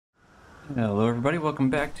Hello everybody, welcome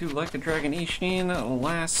back to Like a Dragon Ishin.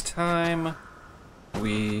 Last time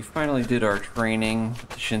we finally did our training with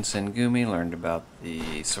the Shinsengumi, learned about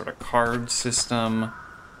the sort of card system,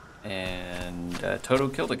 and Toto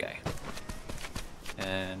killed a guy.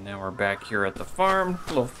 And now we're back here at the farm. A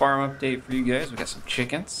little farm update for you guys. We got some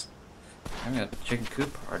chickens. We got the chicken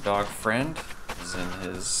coop. Our dog friend is in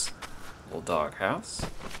his little dog house.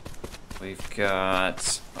 We've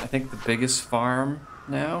got, I think, the biggest farm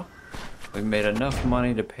now. We made enough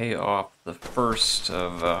money to pay off the first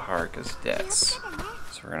of Haruka's debts.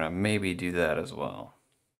 So we're gonna maybe do that as well.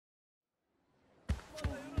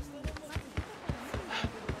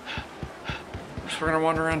 So we're gonna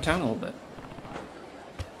wander around town a little bit.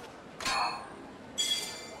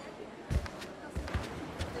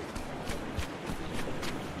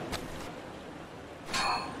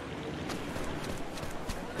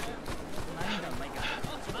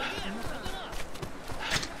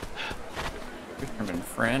 Fisherman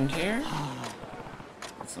friend here.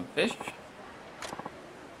 Got some fish.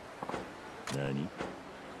 Nani?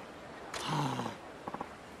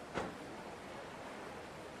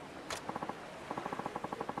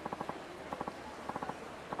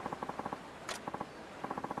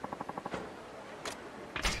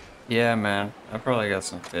 Yeah, man. I probably got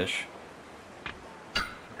some fish. Here,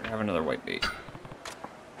 have another white bait.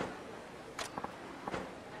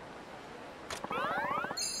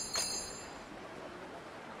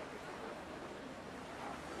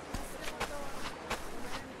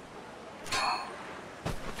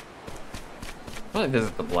 Probably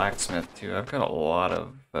visit the blacksmith too. I've got a lot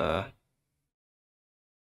of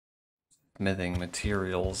smithing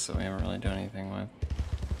materials that we haven't really done anything with.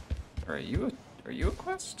 Are you a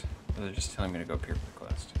quest? Or they're just telling me to go up here for the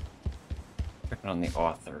quest? Checking on the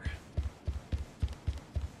author.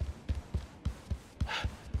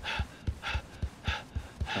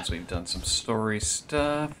 Once we've done some story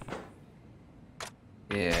stuff.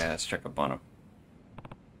 Yeah, let's check up on him.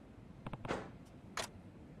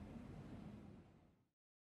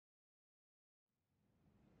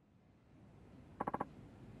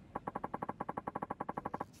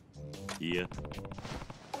 Yeah.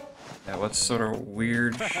 Yeah, what sort of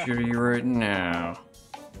weird shit are you right now?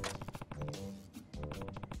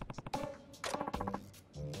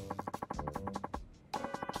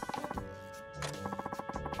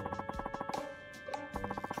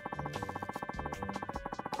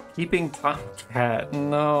 Keeping Tomcat,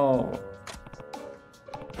 no.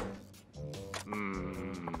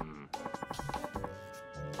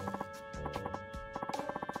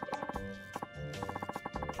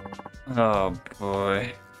 Oh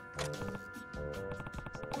boy.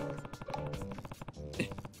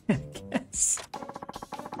 Yes.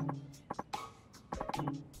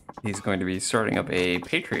 He's going to be starting up a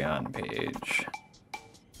Patreon page.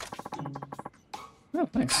 Oh,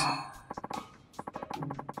 thanks.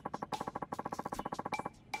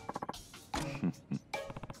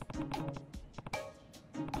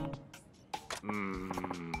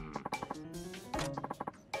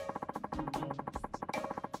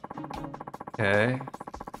 Okay.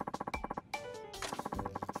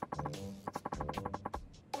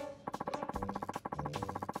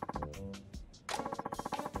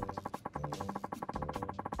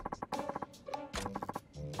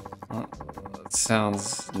 Well, that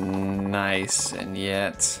sounds nice, and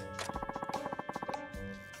yet...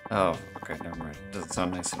 Oh, okay, never mind. Doesn't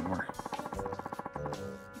sound nice anymore.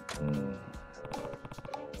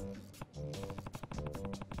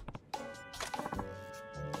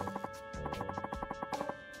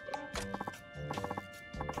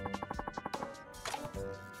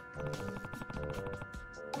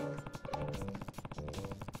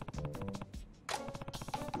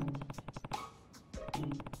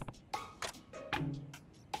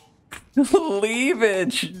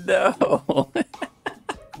 Leavage, no.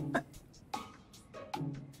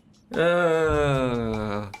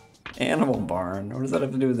 Animal barn. What does that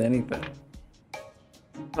have to do with anything?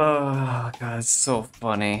 Oh god, it's so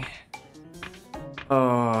funny.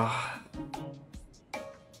 Oh.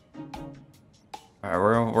 All right,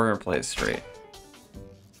 we're gonna play it straight.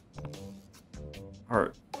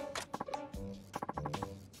 Or.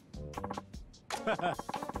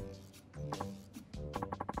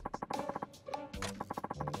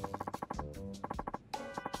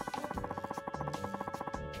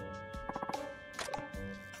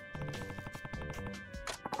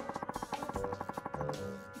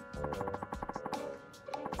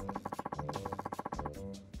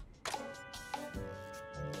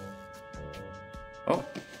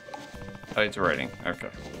 Oh, it's writing. Okay.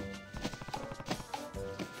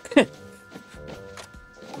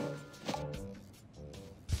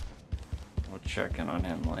 check in on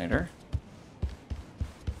him later.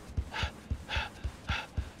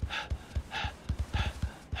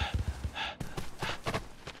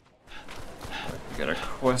 We got a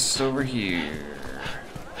quest over here.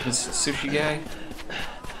 This is the sushi guy?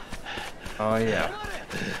 Oh yeah.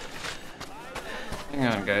 Hang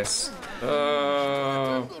on, guys.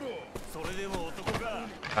 Oh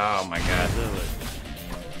my god.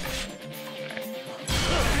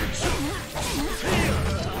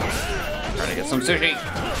 Trying to get some sushi.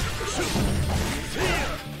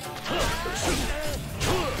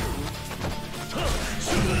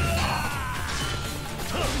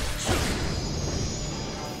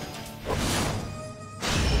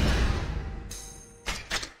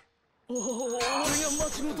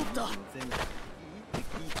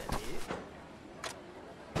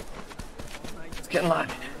 Let's get in line.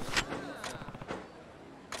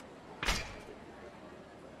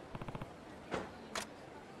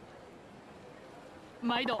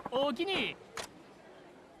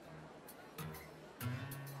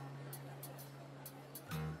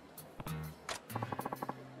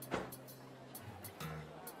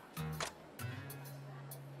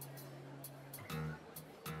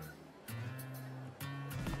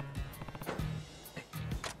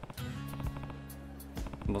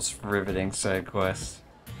 Most riveting side quest.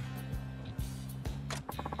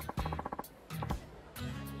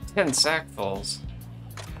 10 sackfuls.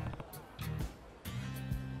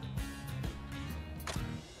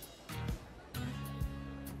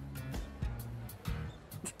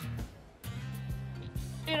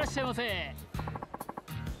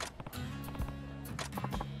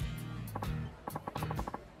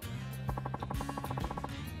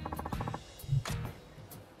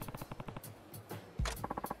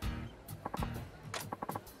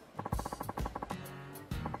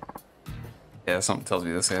 Yeah, something tells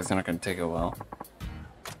me this guy's not gonna take a while.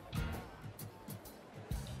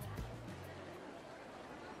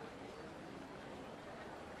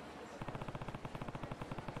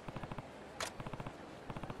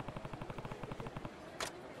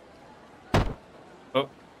 Oh,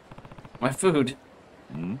 my food.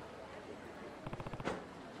 Hmm?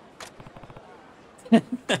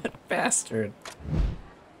 That bastard.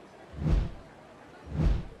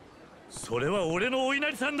 それは俺のお稲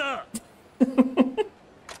荷さんだ。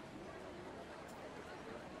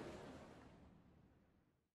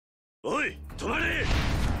おい、止まれ。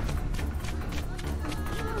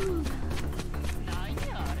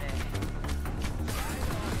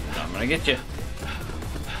I'm gonna get you.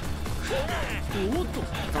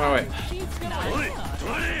 Come on, wait. おい、止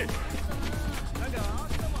まれ。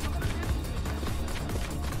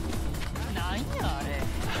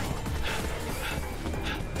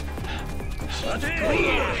待て。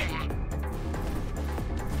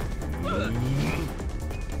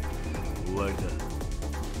終わりだ。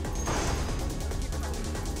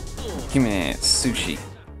 Give me sushi.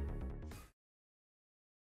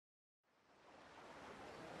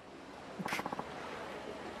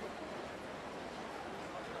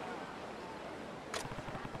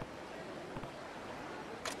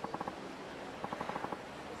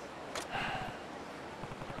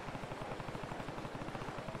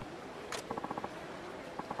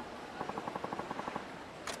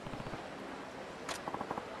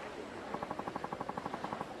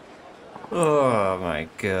 Oh my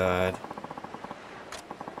god.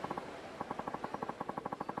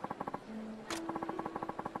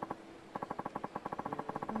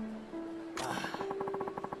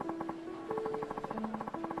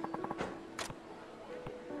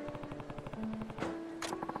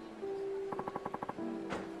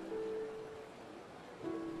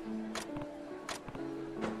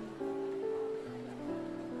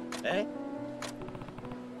 Eh?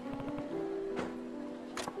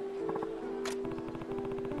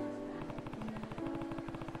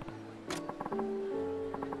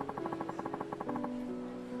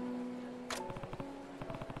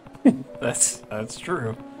 That's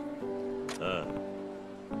true.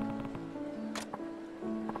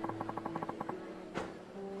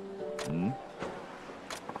 Hmm?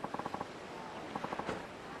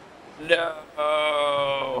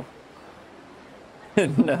 No.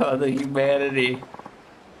 No, the humanity.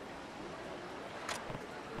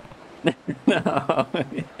 No.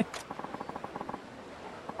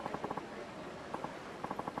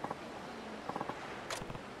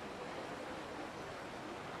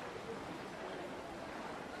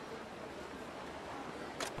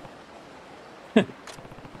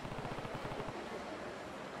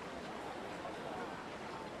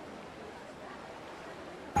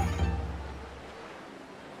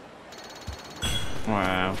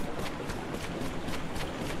 Wow.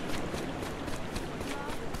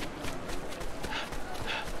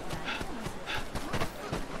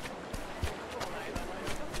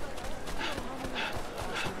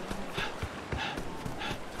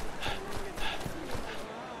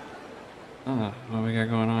 Oh, what we got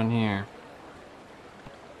going on here?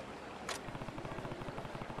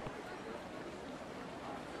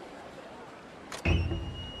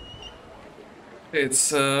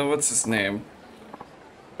 It's, what's his name?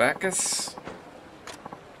 Bacchus?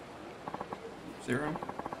 Zero?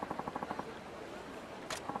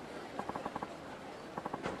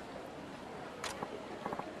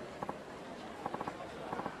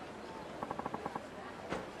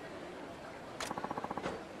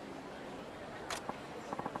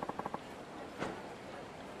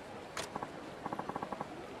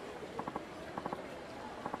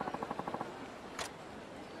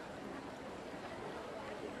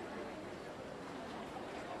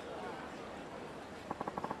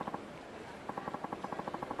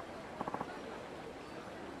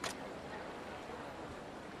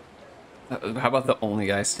 How about the only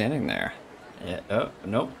guy standing there? Yeah, oh,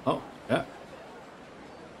 nope, oh, yeah.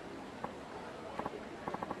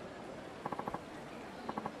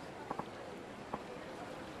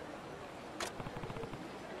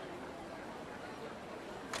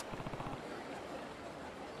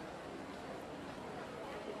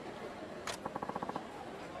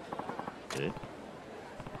 Eh?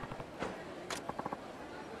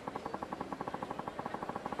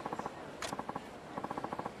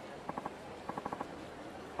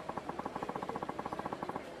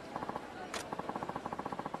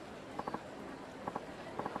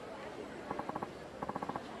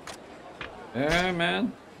 Yeah,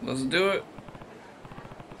 man, let's do it.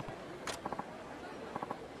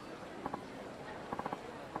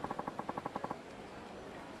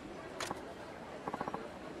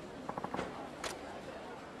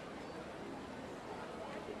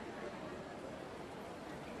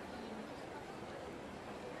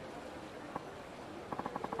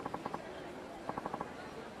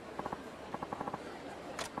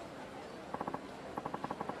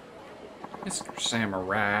 Mr.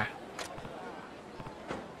 Samurai.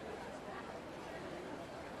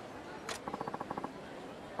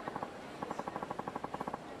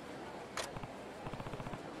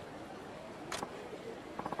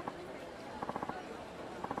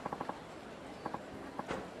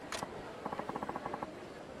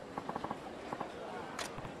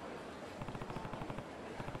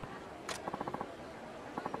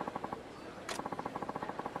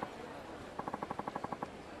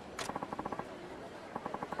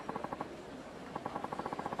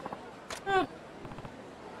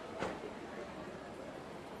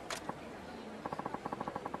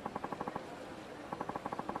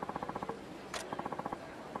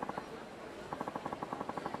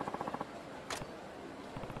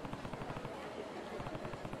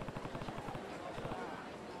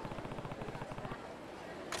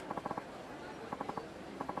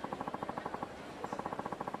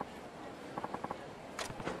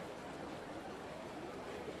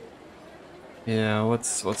 Yeah,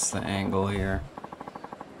 what's the angle here?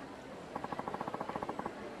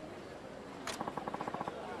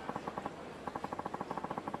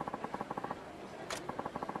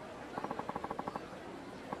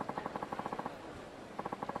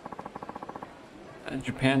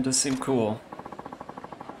 Japan does seem cool.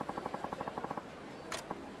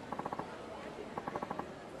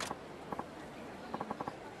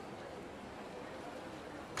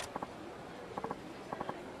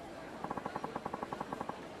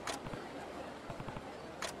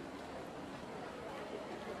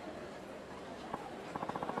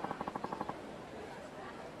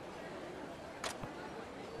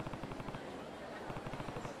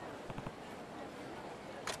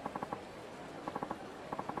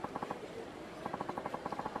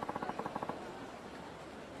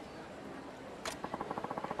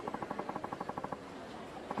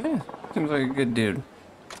 Yeah, seems like a good dude.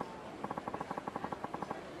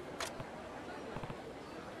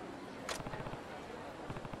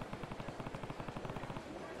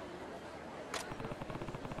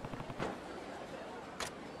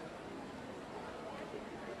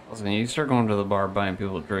 Listen, you start going to the bar buying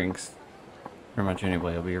people drinks, pretty much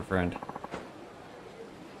anybody will be your friend.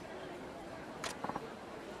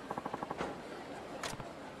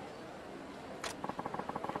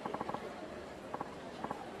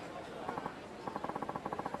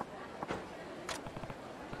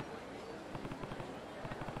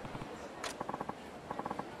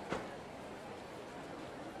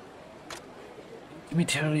 Let me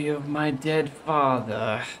tell you of my dead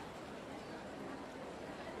father.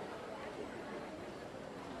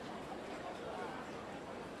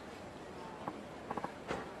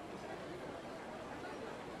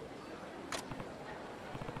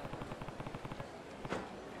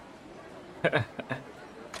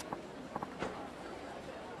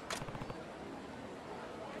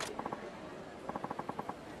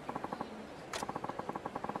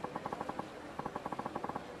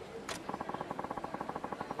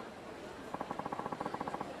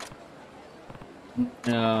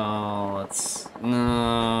 No, let's...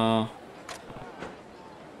 No.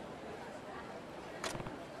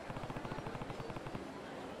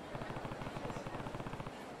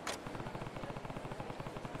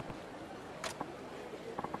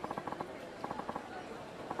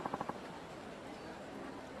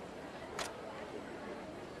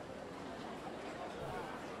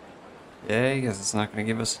 Yeah, I guess it's not going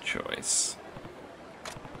to give us a choice.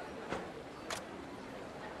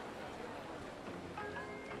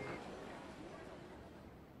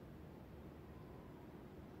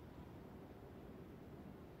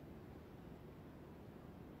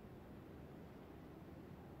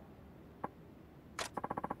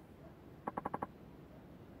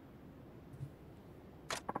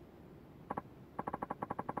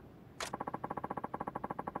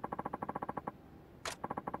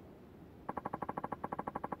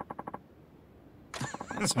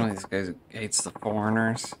 That's one of these guys who hates the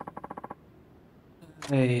foreigners.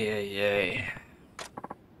 Hey, hey, hey.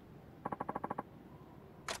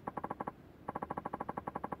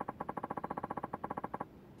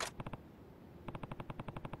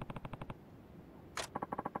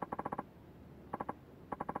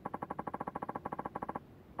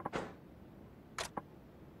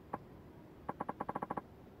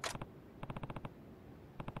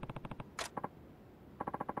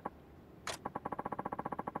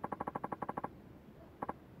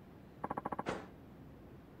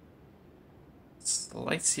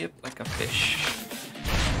 Slice you up like a fish.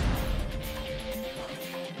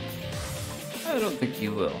 I don't think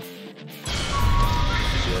you will.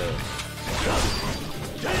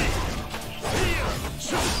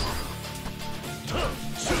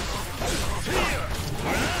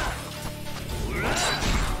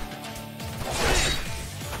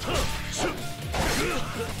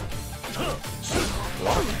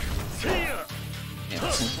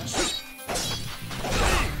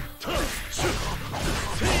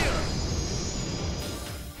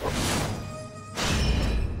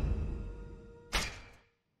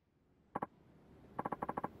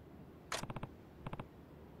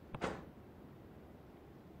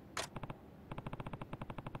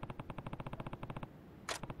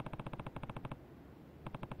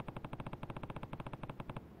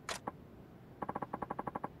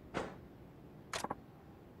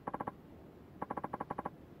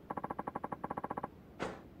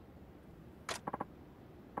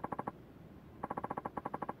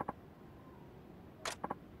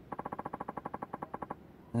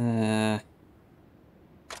 Uh...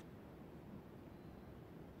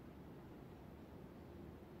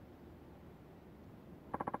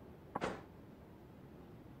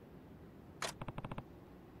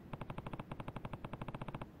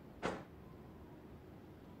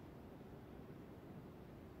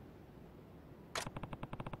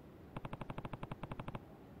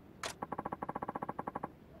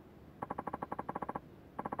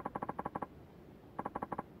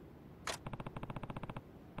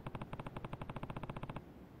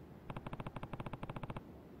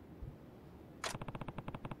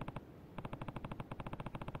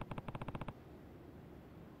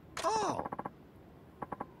 Oh.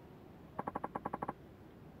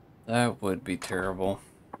 That would be terrible.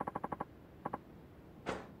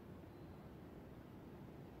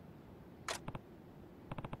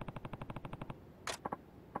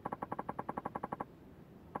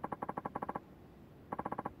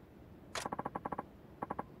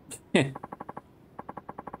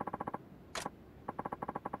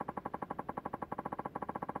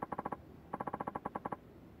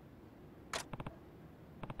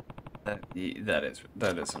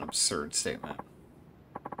 That is an absurd statement.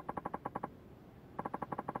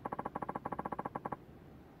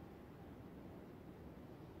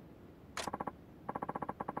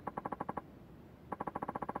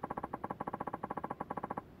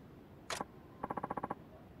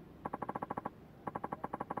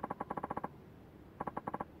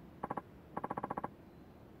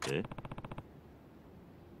 Eh?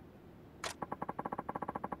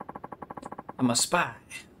 I'm a spy.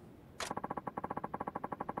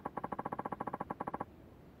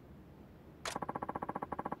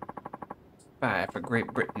 Spy for Great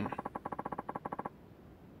Britain.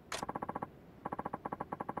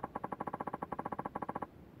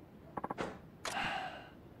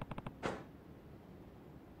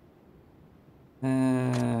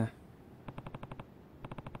 Uh...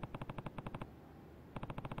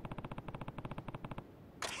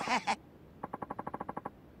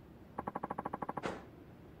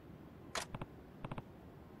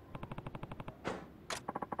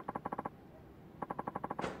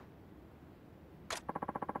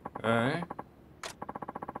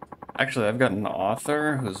 Okay. Actually, I've got an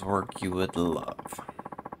author whose work you would love.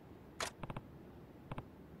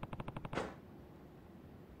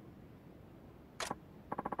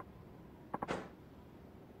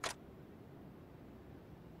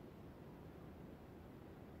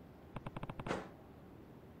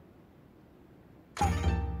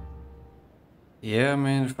 Yeah,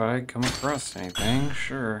 man, if I come across anything,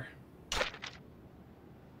 sure.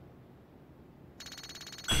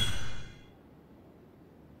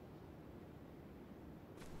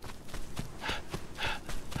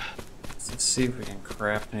 Let's see if we can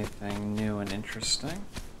craft anything new and interesting.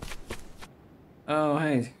 Oh,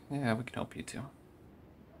 hey, yeah, we can help you too.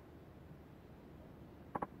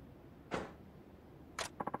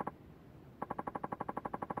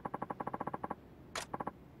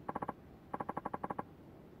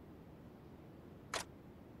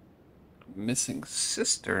 Missing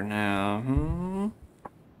sister now, hmm?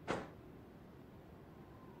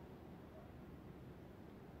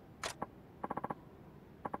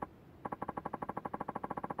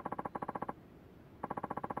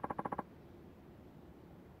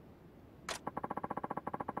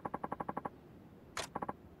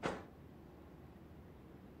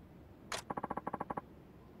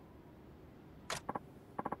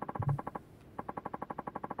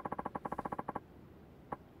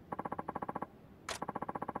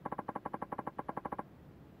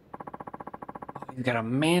 He's got a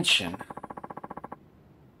mansion.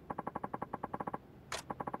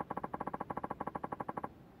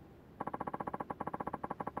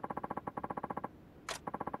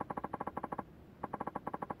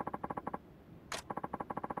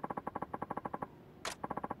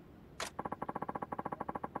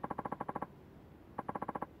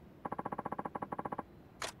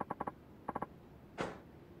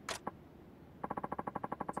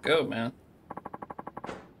 Let's go, man.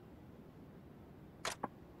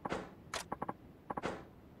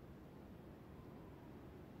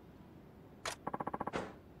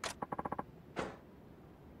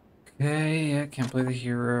 Okay, I can't play the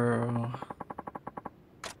hero.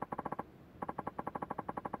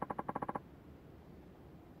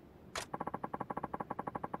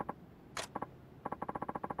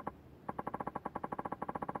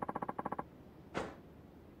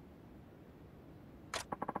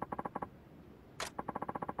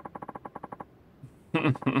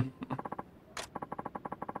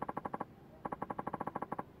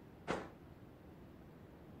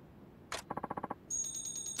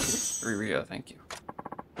 Rio, thank you.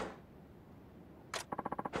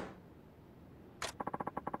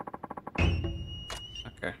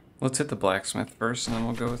 Okay, let's hit the blacksmith first and then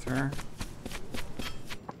we'll go with her.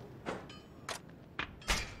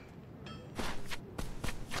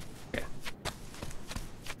 Okay.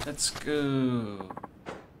 Let's go.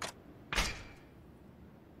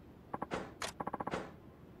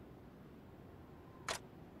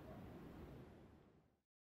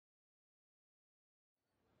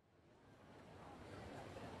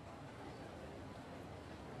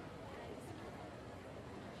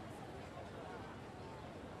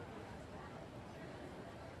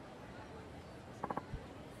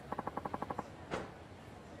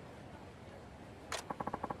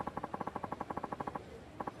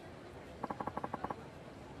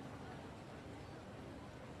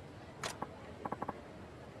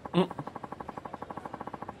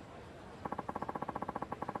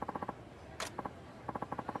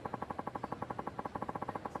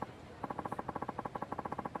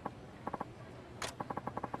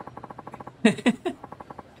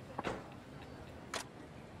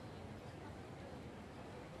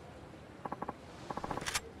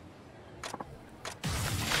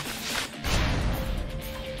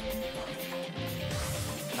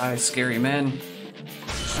 Hi, scary men.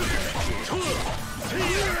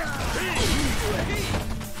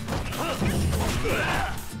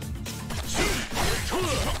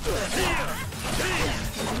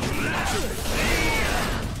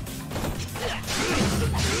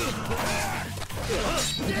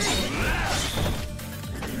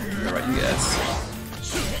 How about you guys?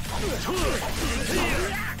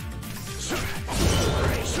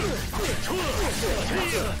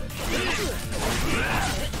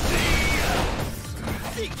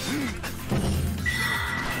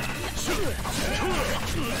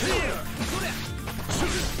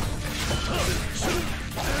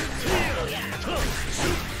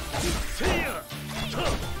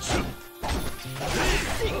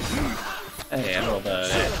 Hey, I rolled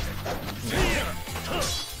that.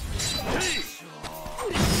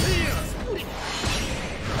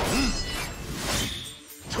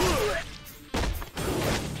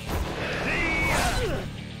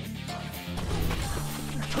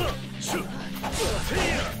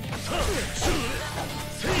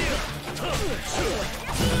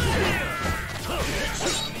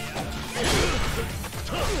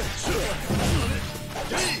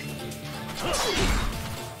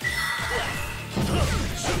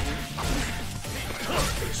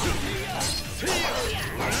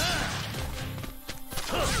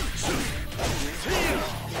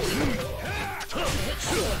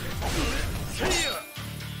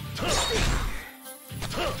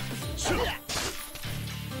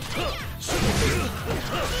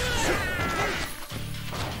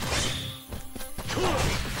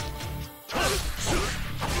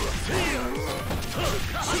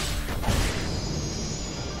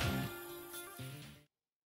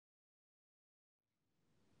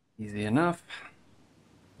 Easy enough.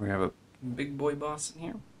 We have a big boy boss in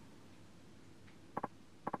here.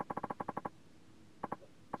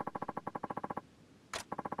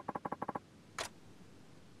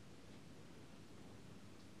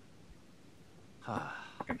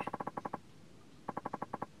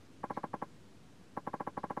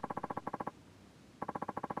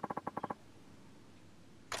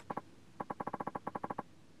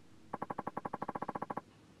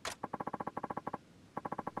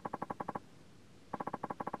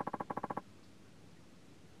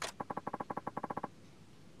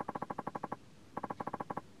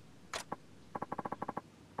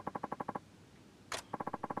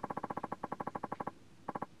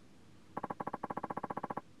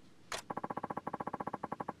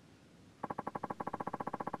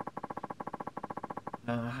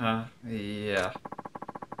 Yeah.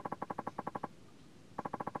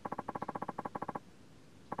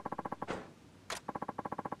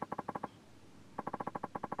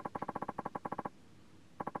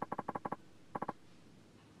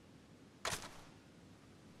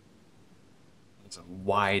 It's a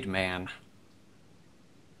wide man.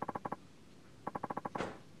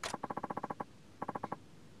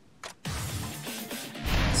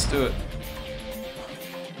 Let's do it.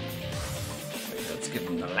 Wait, let's give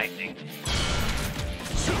him the lightning.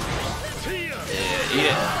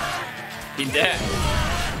 Yeah, eat it. Eat that.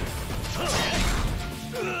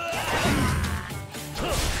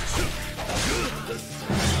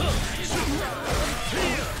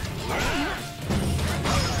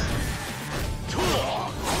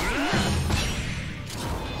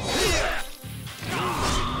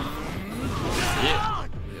 Yeah,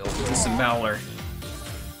 the old disemboweler.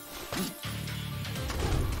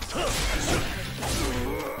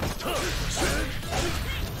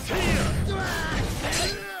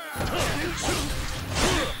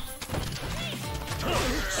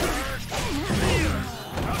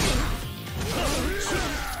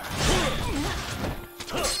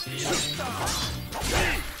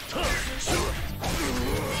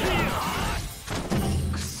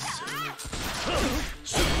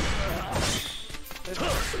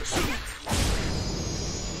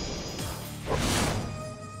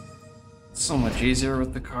 So much easier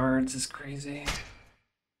with the cards, it's crazy.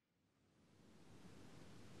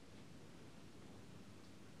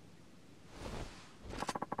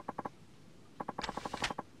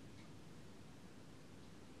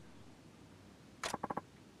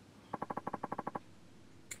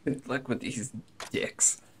 Good luck with these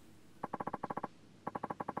dicks.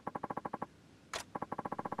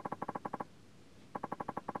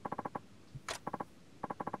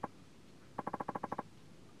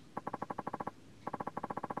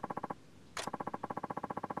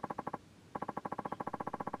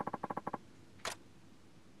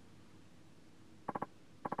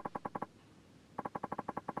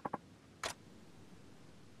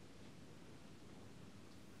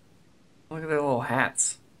 Look at their little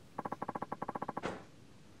hats.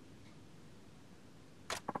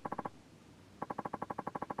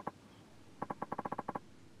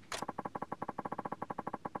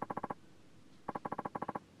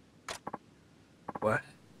 What?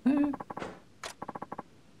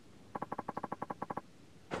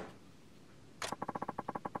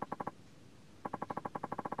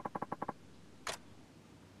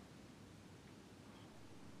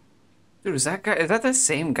 Dude, is that the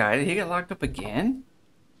same guy? Did he get locked up again?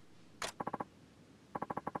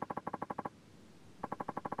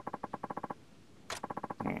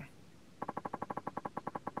 Hmm.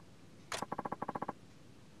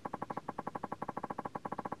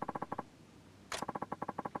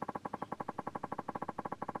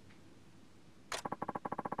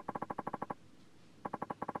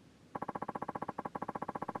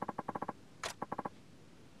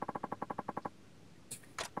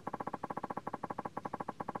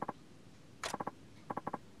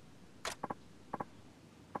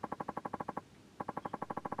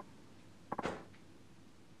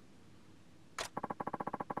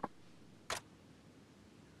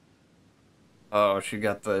 Oh, she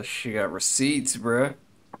got receipts, bruh.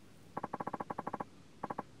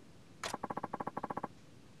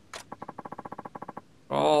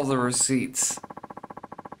 All the receipts.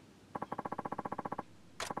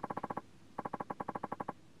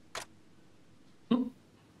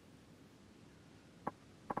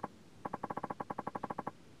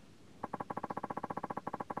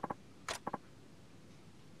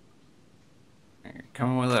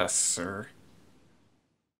 coming with us, sir.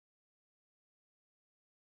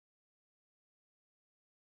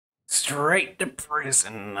 Straight to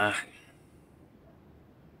prison. Oh,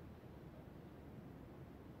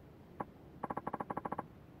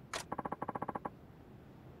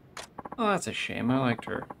 that's a shame. I liked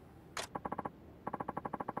her.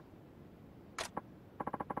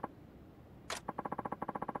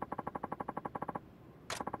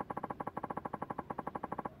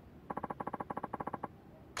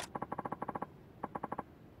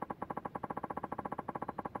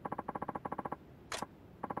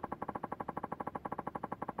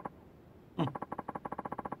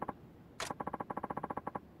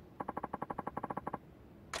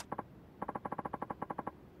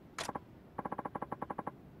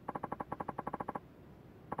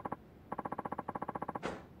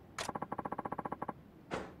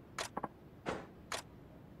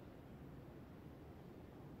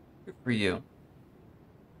 Good for you.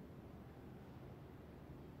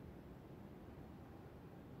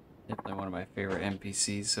 Definitely one of my favorite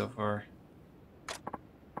NPCs so far.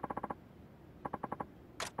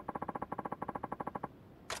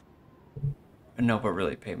 No, but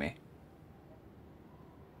really pay me.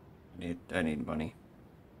 I need money.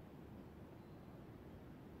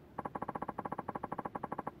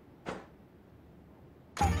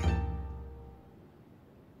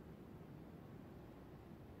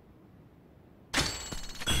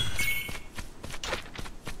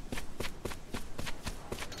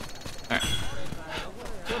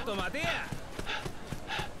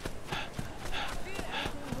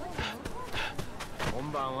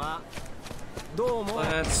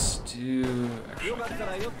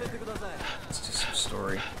 Let's do some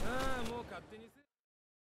story.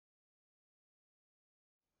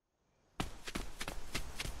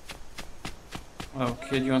 Oh,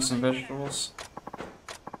 kid, you want some vegetables?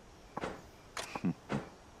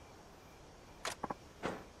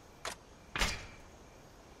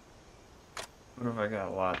 What have I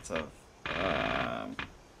got lots of?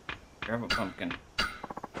 Grab a pumpkin.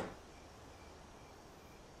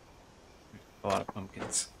 A lot of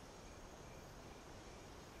pumpkins.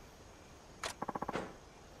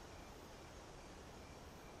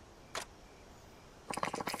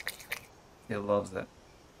 He loves it.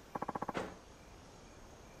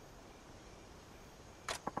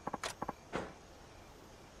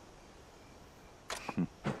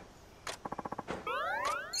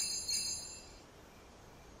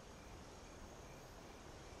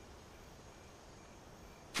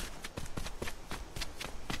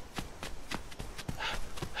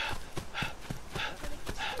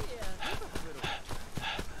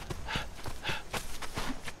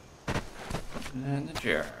 And the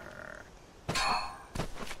jar.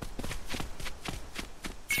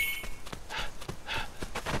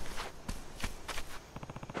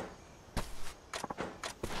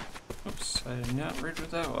 Oops, I did not read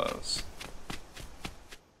what that was.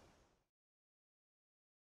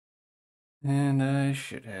 And I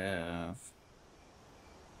should have.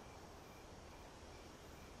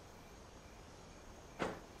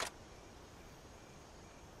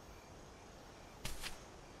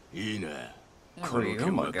 Every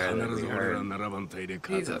Uma guy that we heard.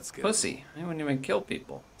 He's a pussy. I wouldn't even kill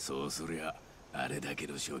people. そうすりゃあれだけ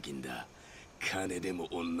の賞金だ。金でも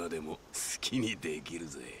女でも好きにできる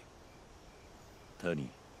ぜ。谷、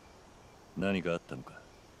何かあったのか？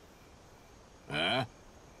あ？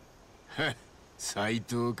は、斎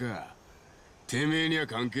藤か。てめえには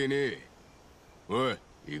関係ねえ。おい、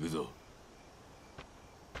行くぞ。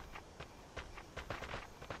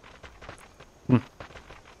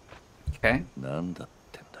Okay. なんだっ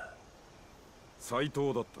てんだ。斎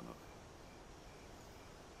藤だった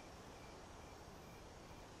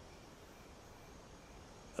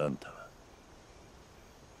な。あんたは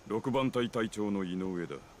6番隊隊長の井上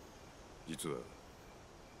だ。実は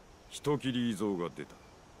人斬り伊蔵が出た。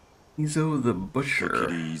Izo the 人 Butcher.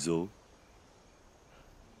 斬り伊蔵？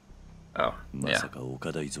 Oh, ま yeah. さか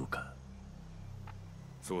岡田伊蔵か。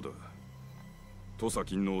そうだ。土佐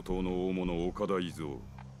勤王党の大物岡田伊蔵。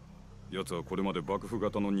奴はこれまで幕府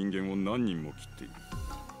型の人間を何人も切っている。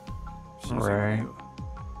新選組は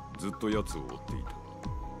ずっと奴を追っていた。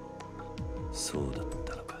そうだっ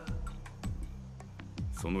たのか。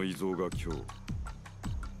その伊蔵が今日、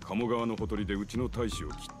鴨川のほとりでうちの大使を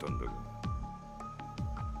切ったんだが、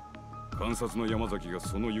監察の山崎が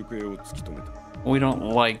その行方を突き止めた。We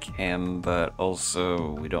don't like him, but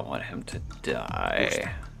also we don't want him to die.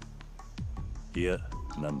 いや、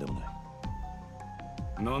なんでもない。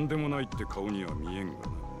何でもないって顔には見えんが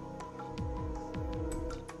な。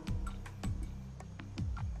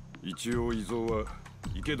一応伊蔵は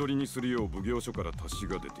生け捕りにするよう奉行所から達し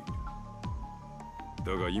が出ている。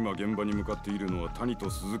だが今現場に向かっているのは谷と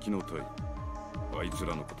鈴木の隊。あいつ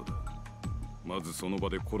らのことだ。まずその場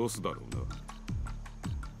で殺すだろうな。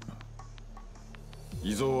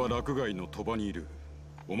伊蔵は洛外の鳥羽にいる。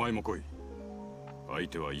お前も来い。相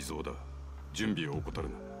手は伊蔵だ。準備を怠る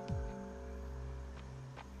な。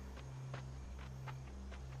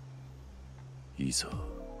いざ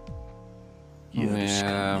やるし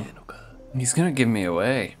かねえのか。 He's gonna give me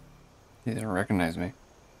away. He doesn't recognize me.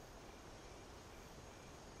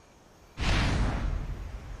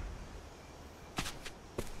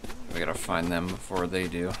 We gotta find them before they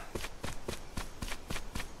do.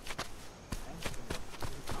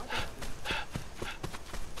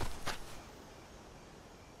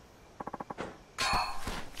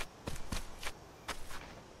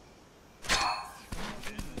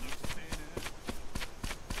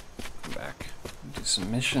 Come back. Do some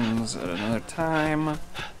missions at another time.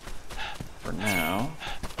 For now,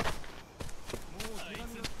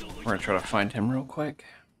 we're gonna try to find him real quick.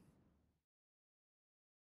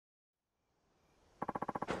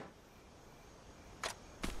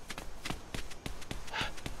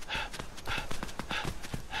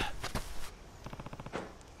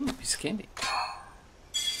 Ooh, piece of candy.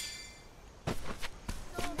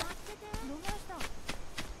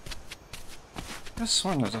 I just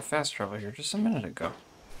sworn there was a fast travel here just a minute ago.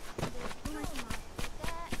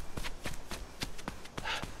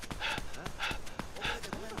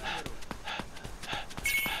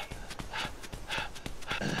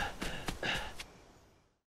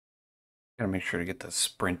 Gotta make sure to get the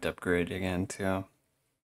sprint upgrade again too.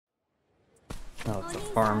 Now that the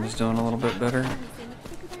farm is doing a little bit better.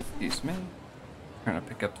 Excuse me. Trying to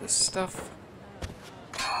pick up this stuff.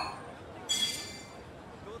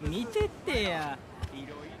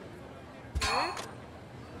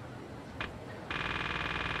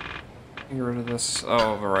 Get rid of this.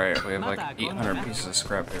 Oh, right. We have like 800 pieces of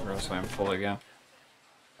scrap paper, so I'm full again.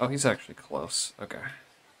 Oh, he's actually close. Okay.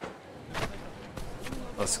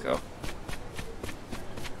 Let's go.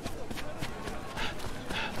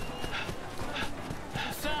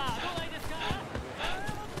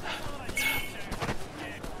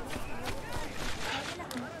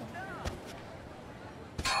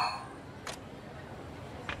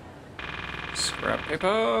 Scrap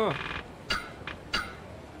paper!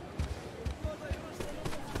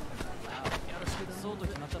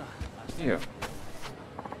 You.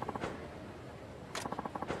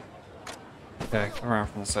 Okay, come around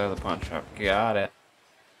from the side of the pawn shop. Got it.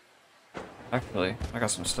 Actually, I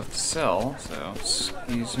got some stuff to sell, so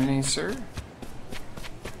excuse me, sir.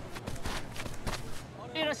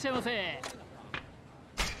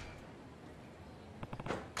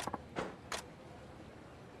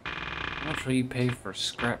 How much will you pay for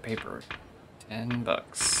scrap paper?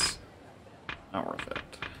 $10. Not worth it.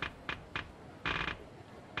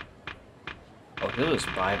 Oh, he'll just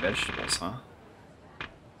buy vegetables, huh?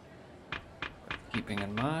 Keeping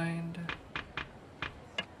in mind.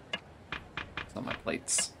 It's on my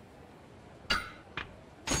plates.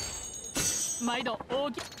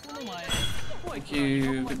 Thank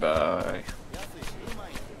you. Goodbye.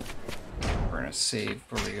 We're gonna save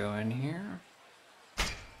before we go in here.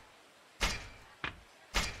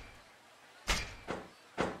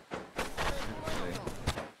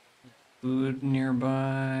 Food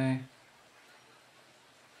nearby.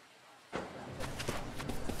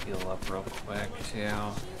 Heal up real quick too.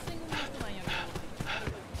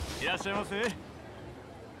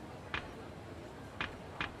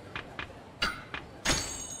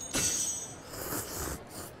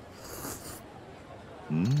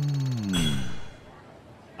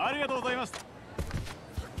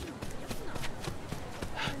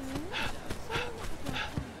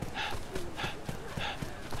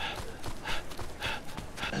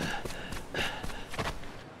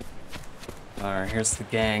 Alright, here's the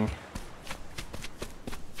gang.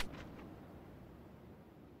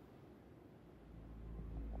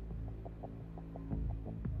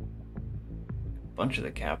 Bunch of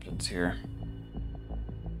the captains here.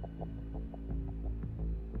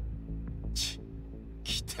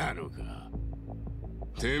 来たのか。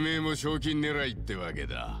てめえも賞金狙いってわけ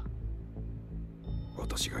だ。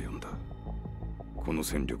私が呼んだ。この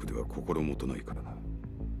戦力では心もとないからな。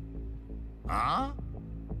あ？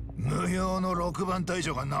無用の6番隊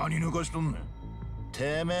長が何抜かしとんねん。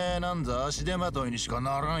てめえなんざ足手まといにしか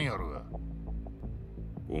ならんやろが。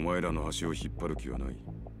お前らの足を引っ張る気はない。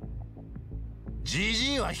ジ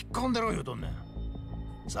ジイは引っ込んでろ言うとんねん。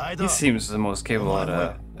He seems the most capable out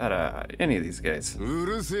of any of these guys. う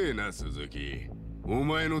るせえな鈴木。お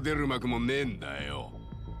前の出る幕もねえんだよ。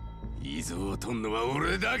イゾを取んのは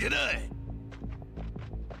俺だけだ。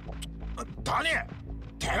谷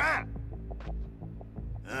てめえ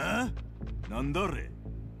ああ、なんだあれ。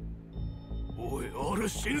おい、あれ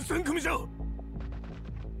新選組じゃ。 Oh,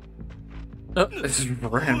 this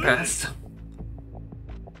ran past.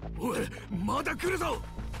 おい、まだ来るぞ。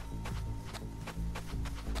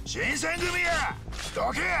新選組や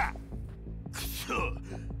どけや。くそ、な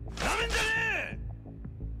めんじゃねえ。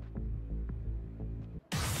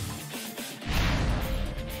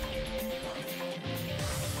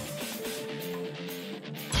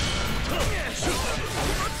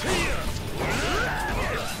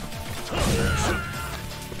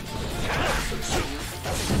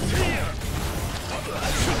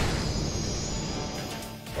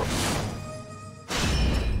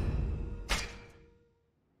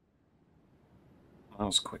That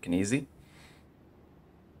was quick and easy.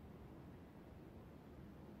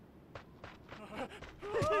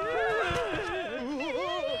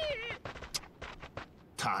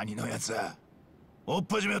 谷のやつはおっ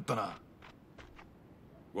ぱじめよったな。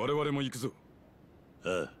我々も行くぞ。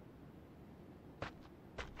ああ。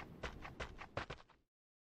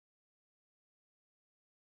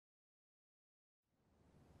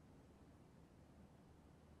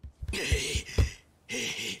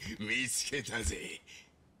見つけたぜ。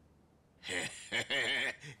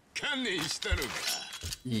観念したのか。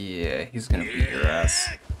 Yeah, he's gonna beat your ass.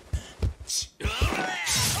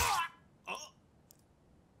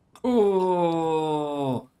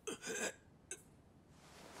 Ooh.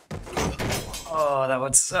 Oh, that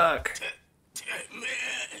would suck.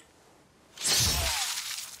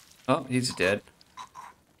 Oh, he's dead.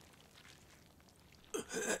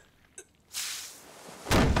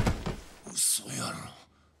 嘘やろ。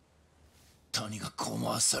谷がこ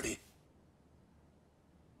もあっさり。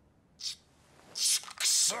く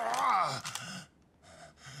そー。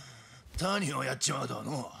谷をやっちまうとは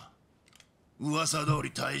のう。噂通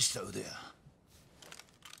り大した腕や。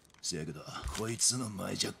せやけどこいつの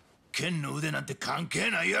前じゃ剣の腕なんて関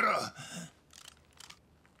係ないやろ。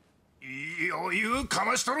余裕か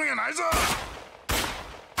ましとるんやないぞ。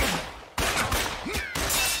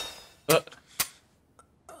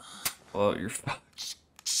Well, you're fucked.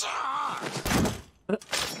 くそー。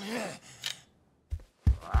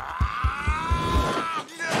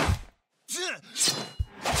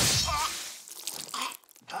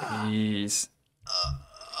 Jeez.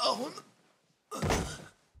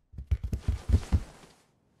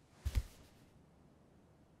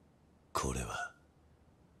 これは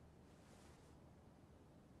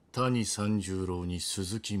谷三十郎に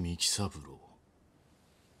鈴木幹三郎。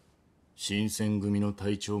新選組の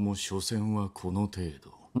隊長も所詮はこの程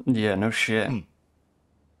度。 Yeah, no shit.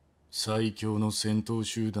 最強の戦闘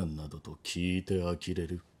集団などと聞いて呆れ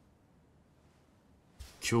る。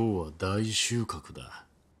今日は大収穫だ。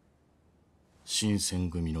新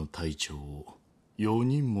選組の隊長を4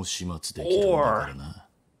人も始末できたんだからな。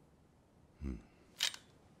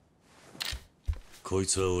こい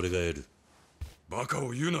つは俺がやる。バカ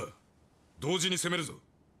を言うな。同時に攻めるぞ。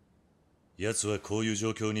奴はこういう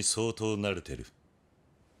状況に相当慣れてる。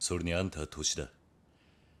それにあんたは年だ。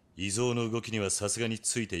伊蔵の動きにはさすがに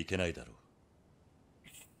ついていけないだろ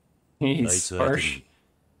う。あい He's つは相手 harsh. に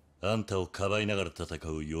あんたをかばいながら戦う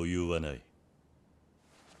余裕はない。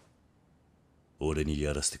俺に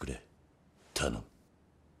やらせてくれ。頼む。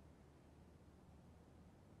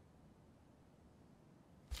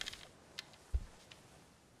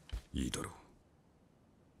いいだろう。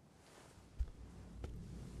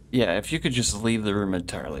 Yeah, if you could just leave the room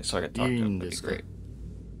entirely so I could talk い to い him, ん that'd で be すか great.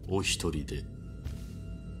 お一人で。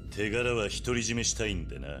手柄は独り占めしたいん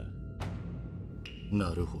でな。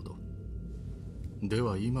なるほど。で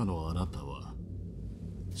は今のあなたは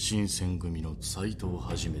新選組の斎藤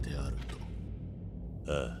はじめであると。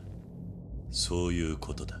ああ、そういう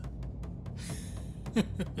ことだ。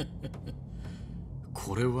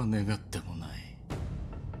これは願ってもない。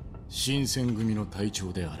新選組の隊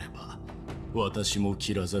長であれば私も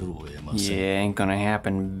切らざるを得ません。 Yeah, ain't gonna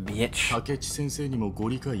happen, bitch. 竹地先生にもご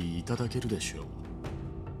理解いただけるでしょう。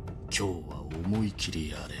今日は思い切り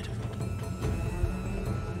やれる。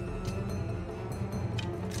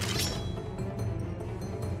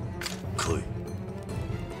来い。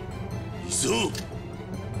伊蔵。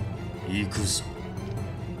行くぞ。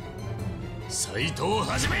斎藤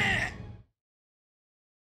はじめ。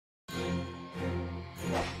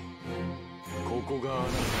ここがあな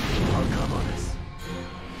たの墓場です。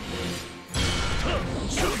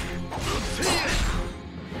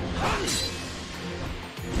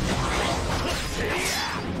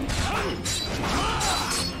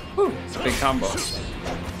Woo, it's a big combo.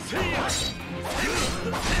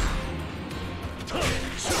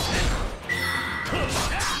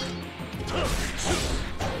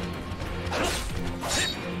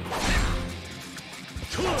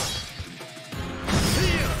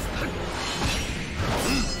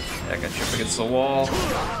 a wall.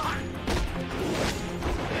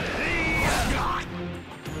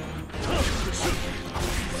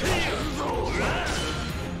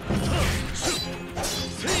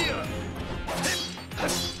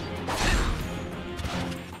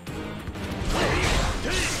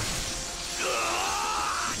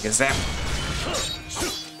 Get zapped.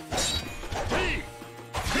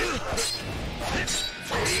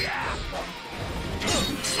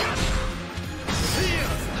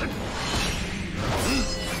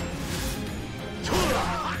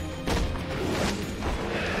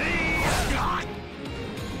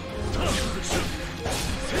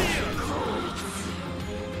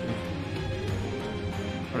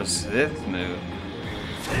 What is this move?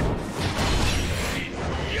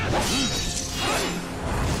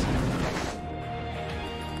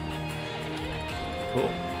 Cool.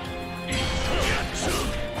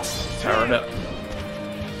 Powered up.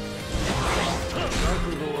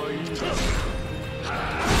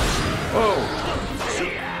 Whoa!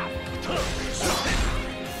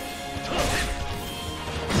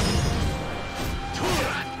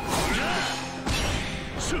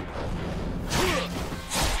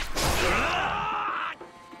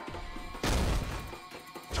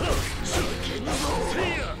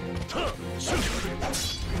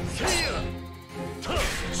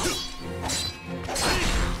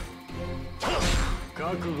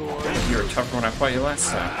 You were tougher when I fought you last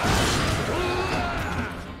time.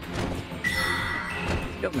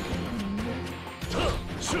 Killed me.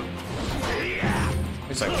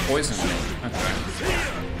 He's like poisoning me.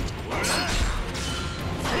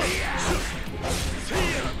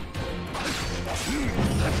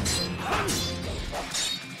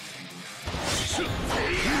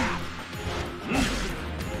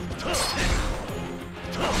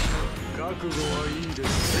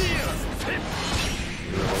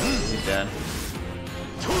 He's dead.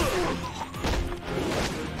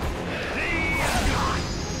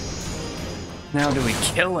 Now do we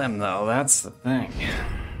kill him though? That's the thing.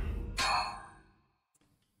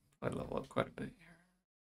 I level up quite a bit here.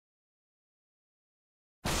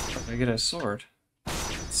 If I get a sword.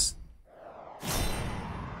 It's...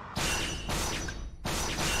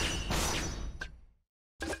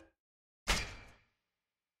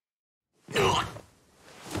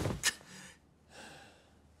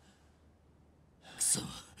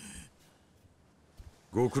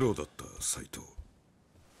ご苦労だった斉藤。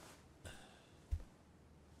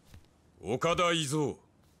岡田伊蔵、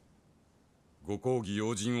ご公儀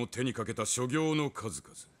要人を手にかけた所業の数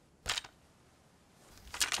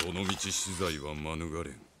々。どの道死罪は免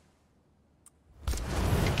れん。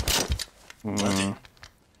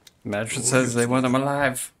Magistrate says they want him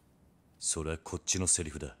alive. それはこっちのセ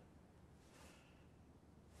リフだ。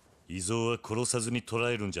伊蔵は殺さずに捕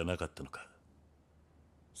らえるんじゃなかったのか。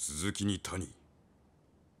鈴木に谷、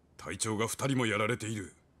隊長が2人もやられてい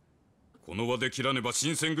る。この場で切らねば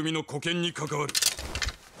新選組の沽券に関わる。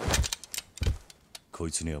こ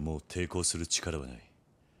いつにはもう抵抗する力はない。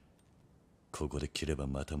ここで切れば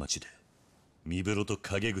また町で身風呂と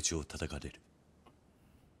陰口を叩かれる。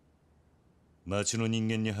町の人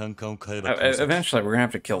間に反感を買えば Eventually we're gonna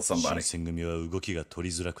have to kill 新 somebody. 選組は動きが取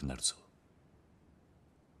りづらくなるぞ。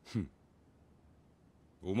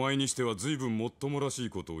お前にしては随分もっともらし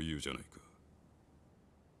いことを言うじゃないか。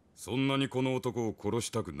そんなにこの男を殺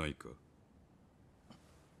したくないか。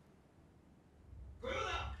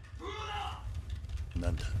な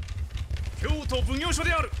んだ。京都奉行所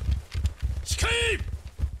である。控え。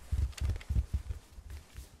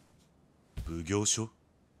奉行所？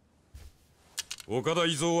岡田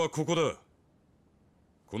伊蔵はここだ。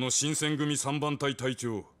この新選組3番隊隊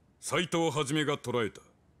長斉藤はじめが捕らえた。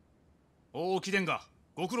大木伝が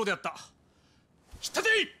ご苦労であった。引っ立て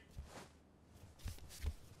い。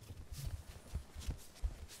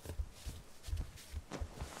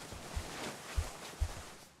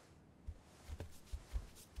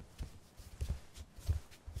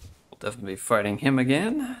Definitely be fighting him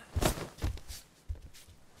again.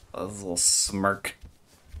 A little smirk.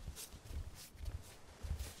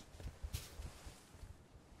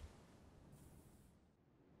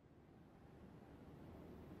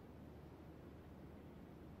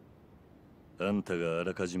 あんたがあ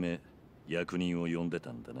らかじめ役人を呼んでた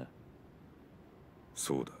んだな。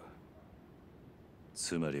そうだ。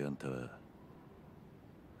つまりあんたは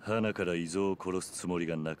花から伊蔵を殺すつもり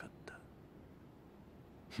がなかった。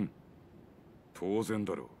当然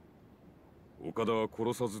だろう。岡田は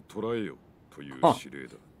殺さず捕らえよという指令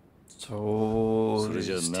だ。So それ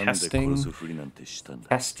じゃ he's なんで testing 殺すふりなんてしたんだ。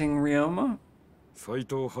 testing Ryoma? 斉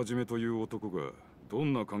藤はじめという男がど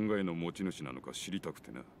んな考えの持ち主なのか知りたく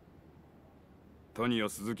てな。谷や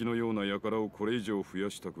鈴木のような輩をこれ以上増や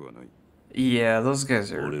したくはない。 Yeah, those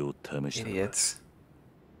guys are 俺を試したのか。 idiots.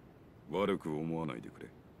 悪く思わないでくれ。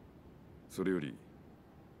それより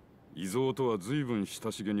伊蔵とは随分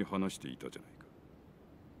親しげに話していたじゃないか。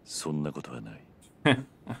そんなことはない。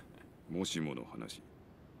もしもの話、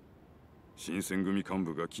新選組幹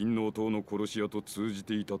部が金王党の殺し屋と通じ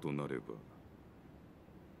ていたとなれば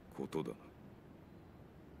ことだな。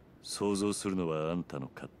想像するのはあんた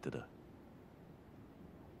の勝手だ。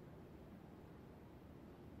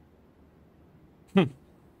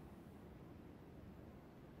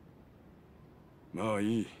まあ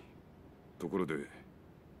いい。ところで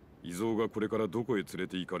伊蔵がこれからどこへ連れ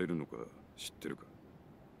て行かれるのか知ってるか？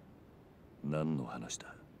何の話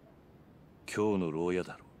だ？今日の牢屋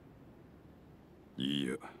だろ。いい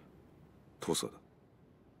や、土佐だ。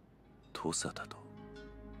土佐だと？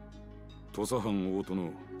土佐藩大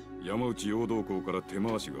殿山内陽道公から手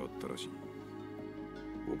回しがあったらしい。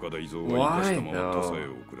岡田伊蔵は生かしたまま土佐へ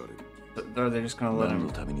送られる。Are they just gonna let 何 him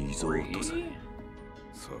のために伊蔵を土佐へ？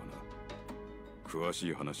さあな、詳し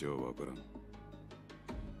い話は分からん。だ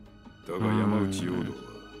が山内陽道は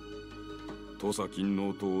土佐金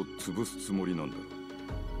王党を潰すつもりなんだ。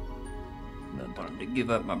なんだ？ wanted to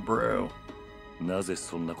give up my bro? なぜ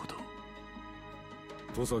そんなことを？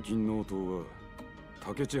土佐金王党は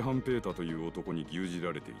竹地半平太という男に牛耳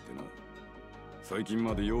られていてな。最近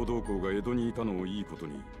まで陽道公が江戸にいたのをいいこと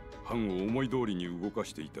に藩を思い通りに動か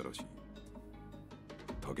していたらしい。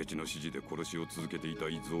竹地の指示で殺しを続けていた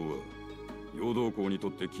伊蔵は陽道公にと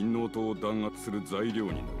って金王党を弾圧する材料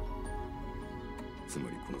になる。つま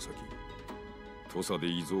りこの先土佐で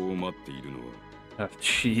伊蔵を待っているのは Oh,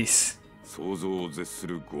 jeez. 想像を絶す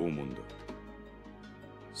る拷問だ。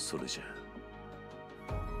それじゃ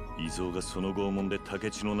伊蔵がその拷問で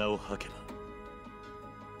竹地の名を吐けば、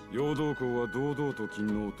陽道公は堂々と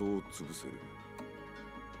金王党を潰せる。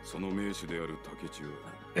その名手である竹地は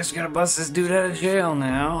Just gotta bust this dude out of jail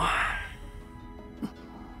now.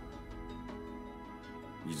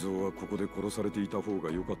 伊蔵はここで殺されていた方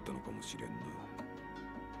が良かったのかもしれんな。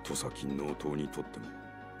土佐金王党にとっても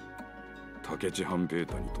竹地半平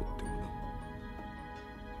太にとってもな。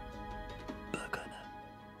バカな。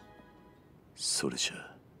それじゃ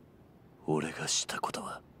俺がしたこと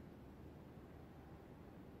は。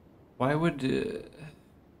 Why would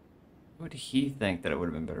he think that it would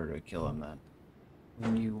have been better to kill him then?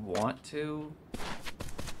 When you want to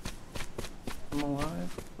keep him alive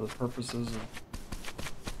for the purposes of.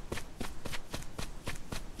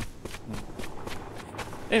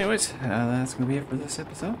 Anyways, that's gonna be it for this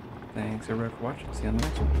episode. Thanks everybody for watching. See you on the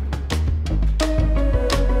next one.